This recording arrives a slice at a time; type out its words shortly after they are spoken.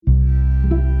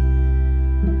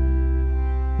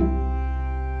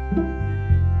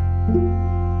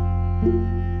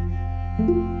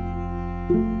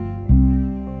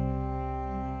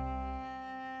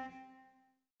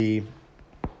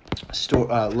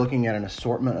looking at an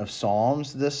assortment of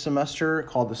psalms this semester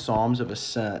called the Psalms of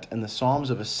Ascent. And the Psalms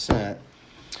of Ascent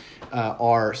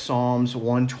are Psalms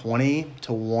 120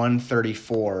 to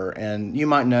 134. And you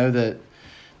might know that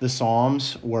the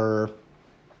Psalms were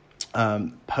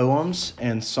poems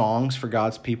and songs for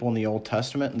God's people in the Old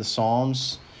Testament. And the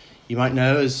Psalms, you might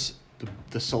know, is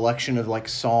the selection of like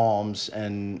psalms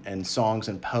and songs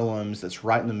and poems that's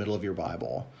right in the middle of your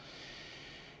Bible.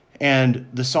 And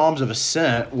the Psalms of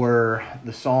Ascent were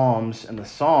the psalms and the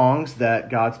songs that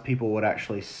God's people would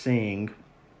actually sing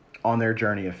on their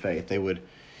journey of faith. They would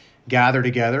gather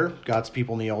together, God's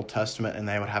people in the Old Testament, and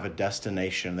they would have a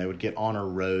destination. They would get on a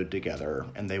road together,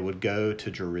 and they would go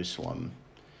to Jerusalem.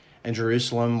 And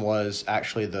Jerusalem was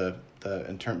actually the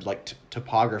in terms like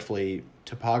topography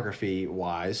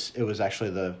wise, it was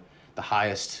actually the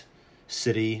highest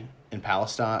city in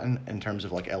Palestine in terms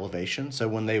of like elevation. So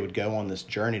when they would go on this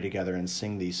journey together and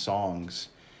sing these songs,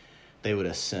 they would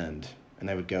ascend and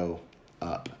they would go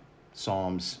up.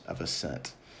 Psalms of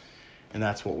Ascent. And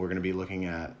that's what we're going to be looking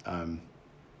at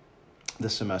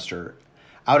this semester.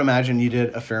 I would imagine you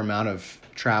did a fair amount of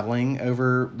traveling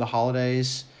over the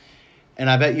holidays. And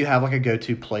I bet you have like a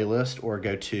go-to playlist or a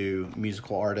go-to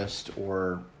musical artist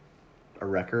or a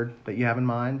record that you have in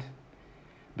mind.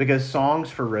 Because songs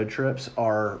for road trips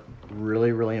are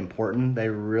really, really important. They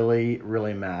really,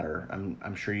 really matter.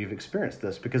 I'm sure you've experienced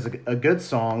this because a good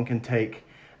song can take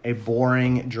a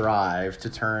boring drive to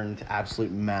turn to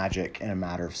absolute magic in a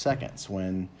matter of seconds.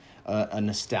 When a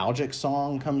nostalgic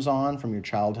song comes on from your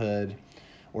childhood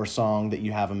or a song that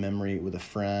you have a memory with a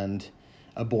friend,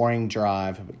 a boring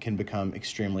drive can become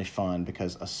extremely fun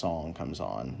because a song comes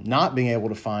on. Not being able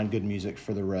to find good music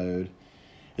for the road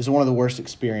is one of the worst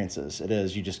experiences. It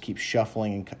is. You just keep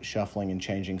shuffling and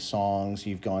changing songs.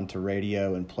 You've gone to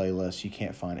radio and playlists. You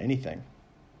can't find anything.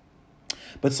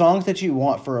 But songs that you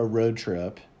want for a road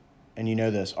trip, and you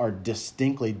know this, are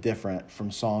distinctly different from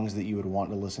songs that you would want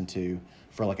to listen to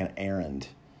for like an errand,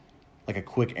 like a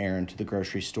quick errand to the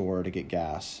grocery store to get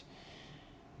gas.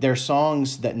 They're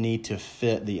songs that need to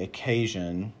fit the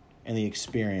occasion and the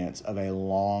experience of a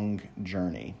long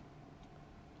journey.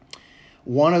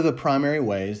 One of the primary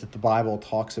ways that the Bible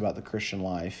talks about the Christian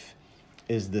life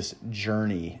is this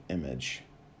journey image,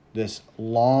 this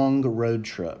long road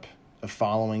trip of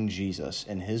following Jesus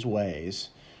in his ways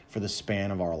for the span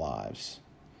of our lives.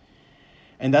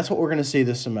 And that's what we're going to see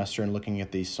this semester in looking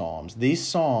at these Psalms. These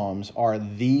Psalms are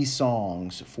the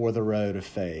songs for the road of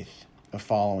faith, of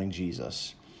following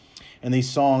Jesus. And these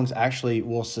songs actually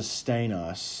will sustain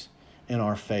us in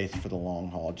our faith for the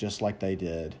long haul, just like they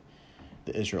did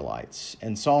the Israelites.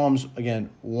 And Psalms, again,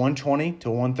 120 to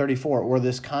 134 were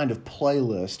this kind of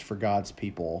playlist for God's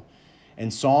people.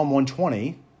 And Psalm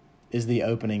 120 is the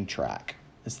opening track.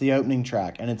 It's the opening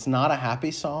track. And it's not a happy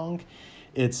song.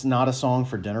 It's not a song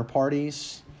for dinner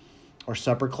parties or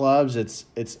supper clubs. It's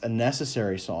a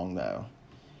necessary song, though.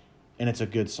 And it's a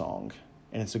good song.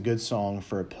 And it's a good song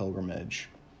for a pilgrimage.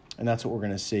 And that's what we're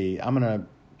going to see. I'm going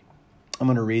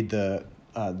to read the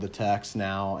text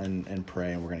now and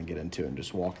pray, and we're going to get into it and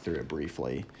just walk through it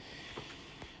briefly.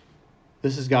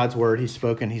 This is God's word. He's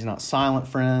spoken. He's not silent,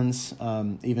 friends.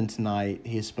 Even tonight,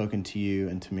 he has spoken to you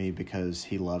and to me because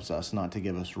he loves us, not to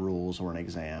give us rules or an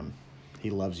exam. He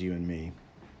loves you and me.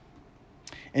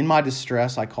 In my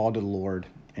distress, I called to the Lord,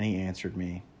 and he answered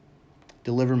me.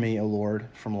 Deliver me, O Lord,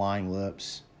 from lying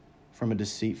lips, from a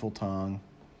deceitful tongue.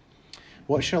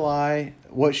 What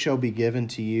shall be given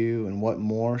to you, and what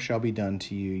more shall be done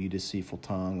to you, you deceitful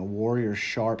tongue? A warrior's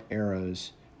sharp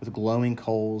arrows with glowing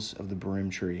coals of the broom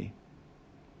tree.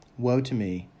 Woe to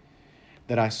me,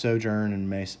 that I sojourn in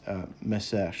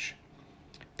Mesesh,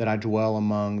 that I dwell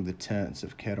among the tents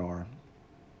of Kedar.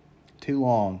 Too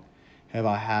long have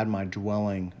I had my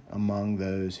dwelling among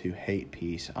those who hate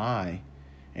peace. I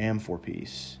am for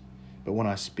peace, but when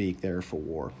I speak, they are for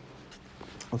war.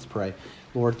 Let's pray.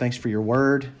 Lord, thanks for your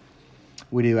word.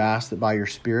 We do ask that by your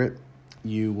Spirit,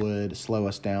 you would slow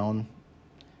us down.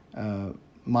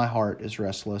 My heart is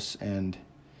restless and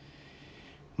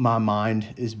my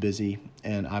mind is busy,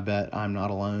 and I bet I'm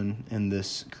not alone in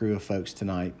this crew of folks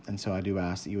tonight. And so I do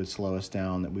ask that you would slow us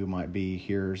down, that we might be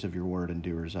hearers of your word and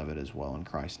doers of it as well. In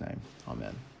Christ's name,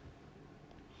 amen.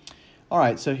 All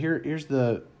right, so here's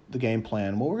the game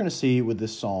plan. What we're going to see with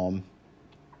this psalm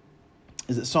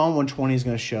is that Psalm 120 is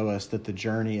going to show us that the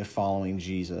journey of following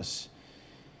Jesus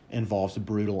involves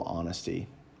brutal honesty.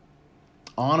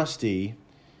 Honesty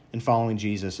in following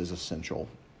Jesus is essential.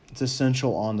 It's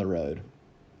essential on the road.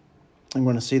 I'm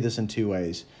going to see this in two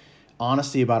ways.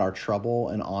 Honesty about our trouble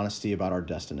and honesty about our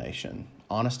destination.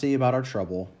 Honesty about our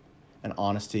trouble and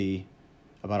honesty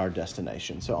about our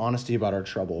destination. So honesty about our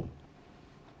trouble.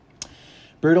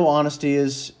 Brutal honesty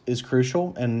is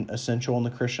crucial and essential in the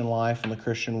Christian life, in the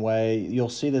Christian way. You'll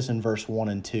see this in verse 1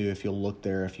 and 2 if you'll look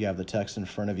there, if you have the text in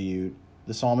front of you.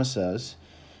 The psalmist says,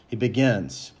 he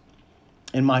begins,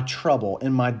 "In my trouble,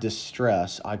 in my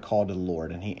distress, I called to the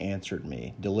Lord, and he answered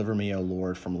me. Deliver me, O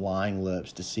Lord, from lying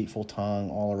lips, deceitful tongue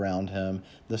all around him."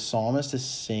 The psalmist is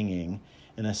singing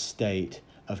in a state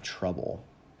of trouble.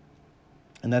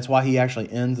 And that's why he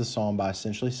actually ends the psalm by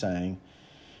essentially saying,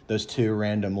 those two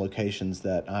random locations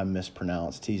that I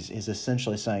mispronounced. He's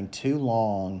essentially saying, too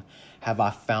long have I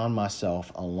found myself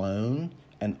alone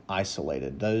and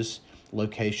isolated. Those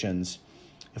locations,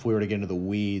 if we were to get into the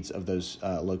weeds of those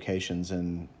locations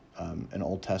in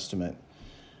Old Testament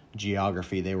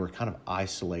geography, they were kind of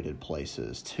isolated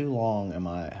places. Too long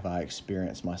have I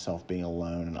experienced myself being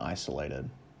alone and isolated.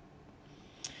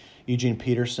 Eugene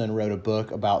Peterson wrote a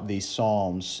book about these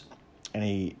Psalms,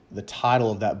 and the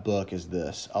title of that book is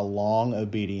this, A Long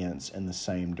Obedience in the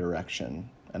Same Direction.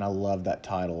 And I love that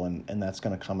title, and that's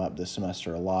going to come up this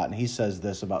semester a lot. And he says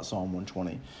this about Psalm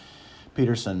 120.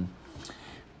 Peterson,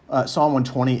 Psalm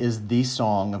 120 is the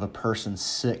song of a person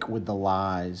sick with the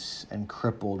lies and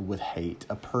crippled with hate,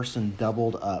 a person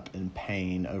doubled up in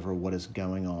pain over what is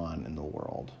going on in the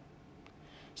world.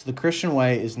 So the Christian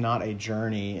way is not a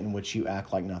journey in which you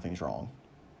act like nothing's wrong.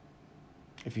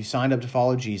 If you signed up to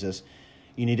follow Jesus,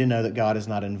 you need to know that God has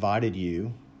not invited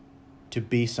you to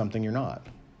be something you're not.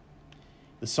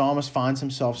 The psalmist finds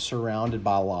himself surrounded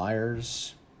by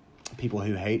liars, people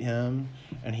who hate him,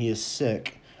 and he is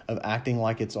sick of acting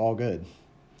like it's all good.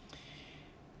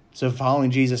 So following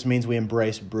Jesus means we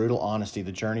embrace brutal honesty,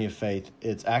 the journey of faith.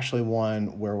 It's actually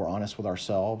one where we're honest with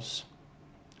ourselves,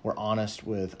 we're honest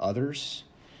with others,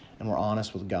 and we're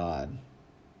honest with God.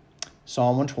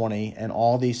 Psalm 120 and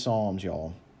all these Psalms,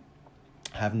 y'all,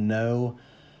 have no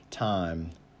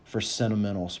time for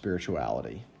sentimental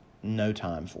spirituality. No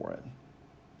time for it.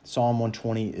 Psalm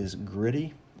 120 is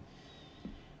gritty.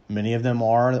 Many of them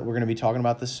are that we're going to be talking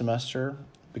about this semester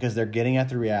because they're getting at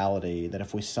the reality that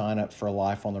if we sign up for a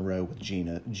life on the road with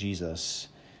Jesus,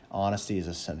 honesty is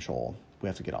essential. We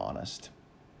have to get honest.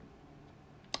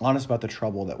 Honest about the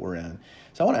trouble that we're in.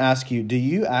 So I want to ask you, do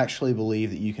you actually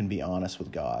believe that you can be honest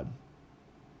with God?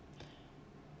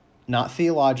 Not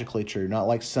theologically true, not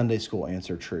like Sunday school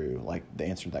answer true, like the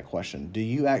answer to that question. Do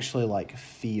you actually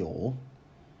feel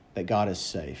that God is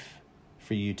safe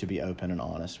for you to be open and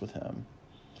honest with him?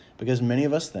 Because many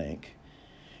of us think,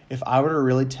 if I were to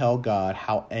really tell God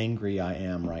how angry I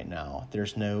am right now,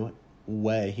 there's no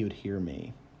way he would hear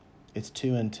me. It's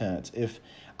too intense. If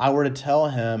I were to tell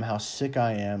him how sick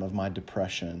I am of my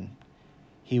depression,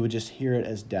 he would just hear it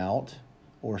as doubt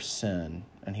or sin,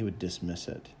 and he would dismiss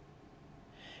it.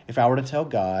 If I were to tell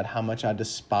God how much I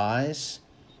despise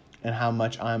and how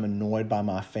much I'm annoyed by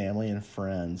my family and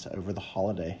friends over the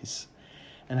holidays,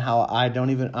 and how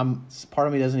part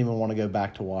of me doesn't even want to go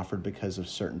back to Wofford because of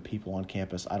certain people on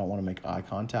campus I don't want to make eye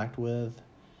contact with.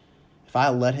 If I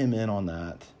let him in on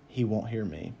that, he won't hear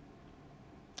me.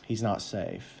 He's not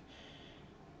safe.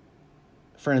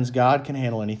 Friends, God can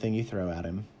handle anything you throw at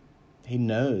him. He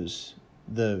knows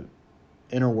the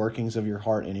inner workings of your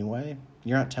heart anyway.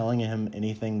 You're not telling him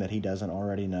anything that he doesn't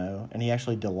already know, and he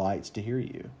actually delights to hear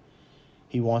you.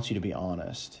 He wants you to be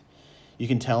honest. You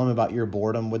can tell him about your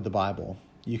boredom with the Bible.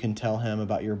 You can tell him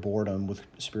about your boredom with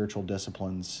spiritual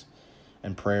disciplines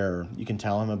and prayer. You can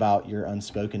tell him about your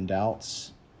unspoken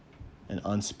doubts and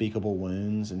unspeakable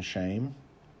wounds and shame.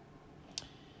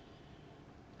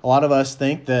 A lot of us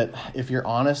think that if you're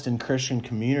honest in Christian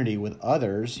community with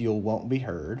others, you won't be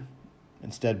heard.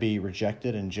 Instead, be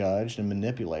rejected and judged and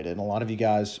manipulated. And a lot of you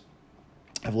guys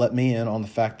have let me in on the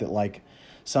fact that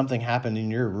something happened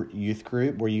in your youth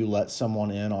group where you let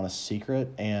someone in on a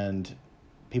secret and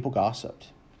people gossiped.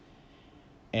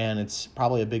 And it's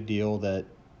probably a big deal that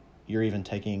you're even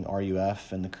taking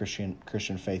RUF and the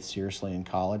Christian faith seriously in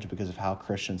college because of how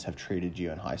Christians have treated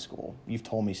you in high school. You've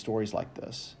told me stories like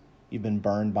this. You've been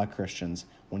burned by Christians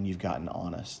when you've gotten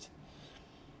honest.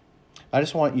 I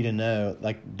just want you to know,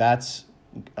 that's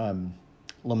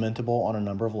lamentable on a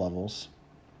number of levels.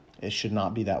 It should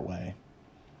not be that way.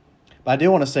 But I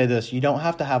do want to say this. You don't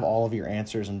have to have all of your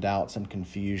answers and doubts and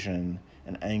confusion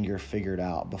and anger figured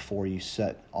out before you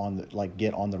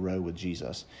get on the road with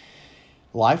Jesus.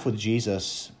 Life with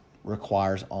Jesus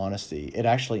requires honesty. It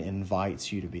actually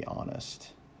invites you to be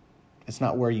honest. It's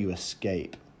not where you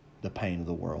escape the pain of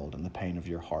the world and the pain of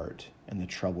your heart and the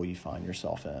trouble you find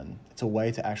yourself in. It's a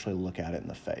way to actually look at it in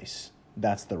the face.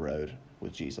 That's the road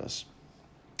with Jesus.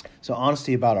 So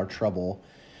honesty about our trouble.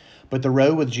 But the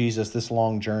road with Jesus, this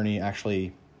long journey,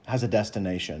 actually has a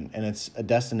destination, and it's a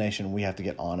destination we have to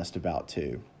get honest about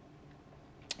too.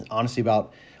 Honesty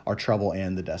about our trouble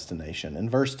and the destination. In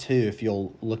verse 2, if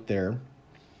you'll look there,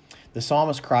 the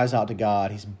psalmist cries out to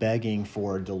God. He's begging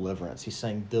for deliverance. He's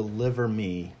saying, "Deliver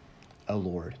me, O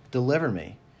Lord. Deliver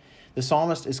me." The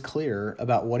psalmist is clear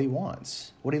about what he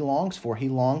wants, what he longs for. He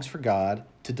longs for God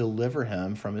to deliver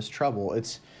him from his trouble.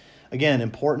 It's, again,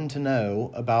 important to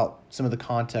know about some of the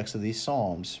context of these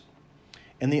psalms.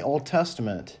 In the Old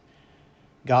Testament,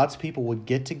 God's people would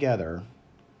get together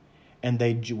and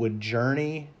they would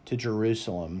journey to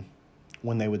Jerusalem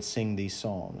when they would sing these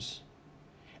psalms.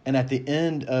 And at the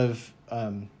end of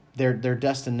their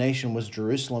destination was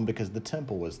Jerusalem because the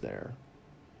temple was there.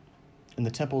 And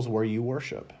the temple is where you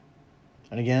worship.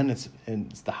 And again,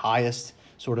 it's the highest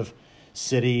sort of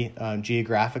city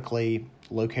geographically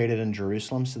located in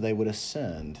Jerusalem, so they would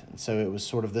ascend. And so it was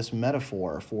sort of this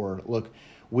metaphor for, look,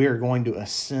 we are going to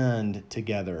ascend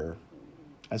together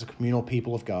as a communal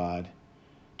people of God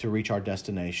to reach our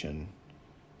destination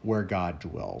where God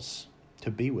dwells, to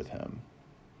be with him.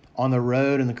 On the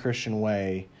road in the Christian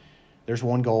way, there's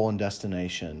one goal and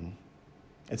destination.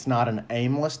 It's not an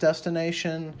aimless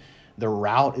destination. The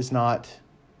route is not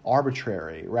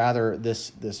arbitrary. Rather,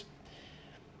 this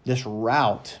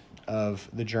route of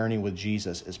the journey with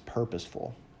Jesus is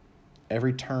purposeful.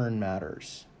 Every turn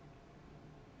matters.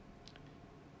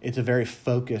 It's a very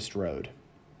focused road.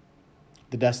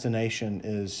 The destination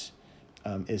is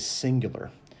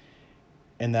singular,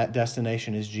 and that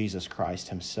destination is Jesus Christ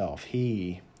himself.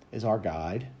 He is our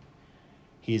guide.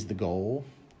 He is the goal.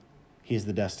 He is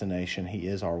the destination. He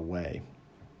is our way.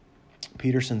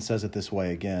 Peterson says it this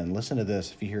way again. Listen to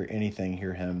this. If you hear anything,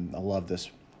 hear him. I love this,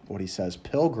 what he says.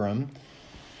 Pilgrim,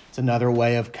 it's another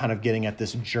way of kind of getting at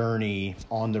this journey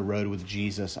on the road with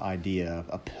Jesus idea,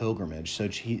 a pilgrimage. So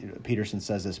Peterson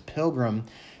says this, pilgrim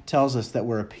tells us that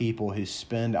we're a people who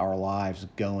spend our lives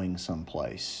going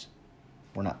someplace.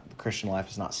 The Christian life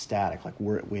is not static, like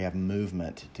we have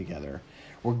movement together.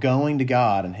 We're going to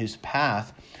God, and whose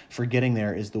path for getting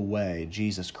there is the way,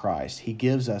 Jesus Christ. He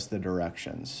gives us the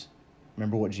directions.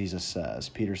 Remember what Jesus says.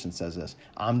 Peterson says this,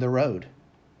 I'm the road,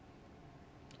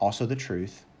 also the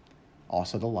truth,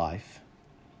 also the life.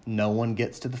 No one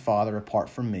gets to the Father apart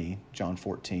from me, John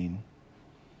 14.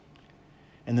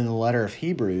 And then the letter of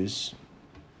Hebrews,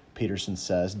 Peterson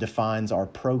says, defines our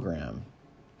program.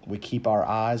 We keep our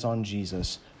eyes on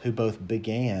Jesus, who both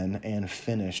began and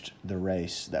finished the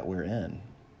race that we're in.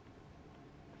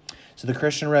 So the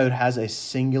Christian road has a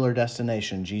singular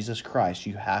destination, Jesus Christ.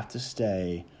 You have to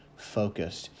stay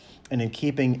focused. And in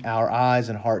keeping our eyes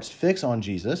and hearts fixed on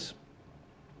Jesus,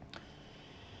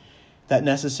 that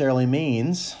necessarily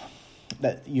means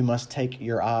that you must take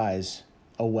your eyes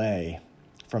away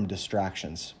from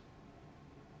distractions.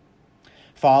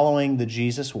 Following the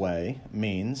Jesus way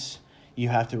means you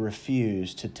have to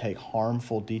refuse to take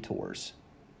harmful detours,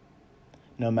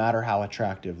 no matter how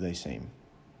attractive they seem.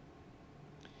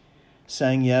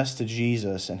 Saying yes to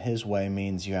Jesus and his way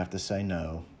means you have to say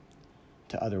no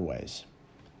to other ways.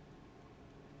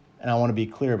 And I want to be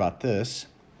clear about this.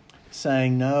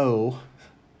 Saying no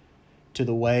to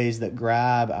the ways that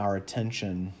grab our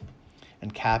attention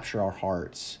and capture our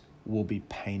hearts will be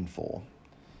painful,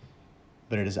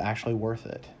 but it is actually worth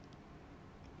it.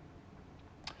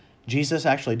 Jesus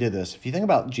actually did this. If you think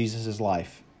about Jesus'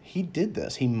 life, he did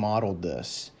this. He modeled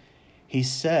this. He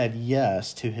said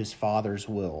yes to his Father's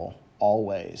will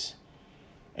always.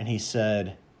 And he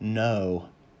said no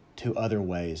to other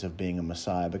ways of being a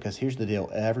Messiah. Because here's the deal.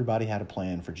 Everybody had a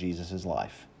plan for Jesus'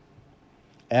 life.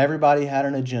 Everybody had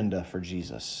an agenda for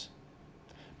Jesus.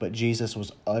 But Jesus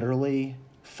was utterly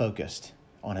focused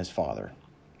on his Father.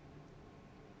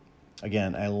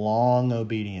 Again, a long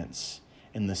obedience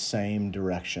in the same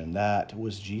direction. That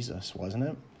was Jesus, wasn't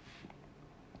it?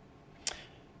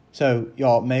 So,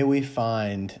 y'all, may we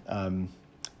find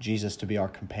Jesus to be our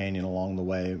companion along the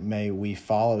way. May we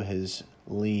follow his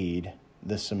lead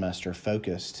this semester,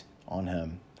 focused on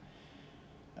him.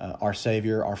 Our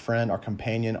Savior, our friend, our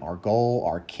companion, our goal,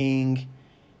 our King.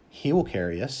 He will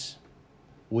carry us.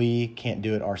 We can't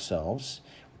do it ourselves.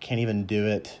 We can't even do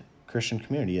it. Christian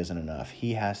community isn't enough.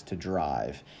 He has to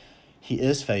drive. He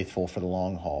is faithful for the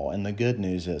long haul. And the good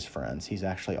news is, friends, he's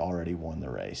actually already won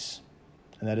the race.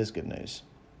 And that is good news.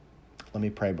 Let me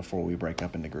pray before we break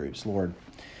up into groups. Lord,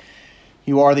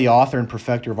 you are the author and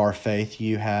perfecter of our faith.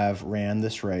 You have ran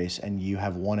this race and you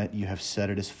have won it. You have said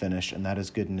it is finished, and that is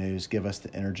good news. Give us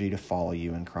the energy to follow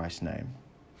you in Christ's name.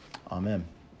 Amen.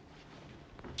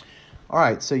 All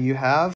right, so you have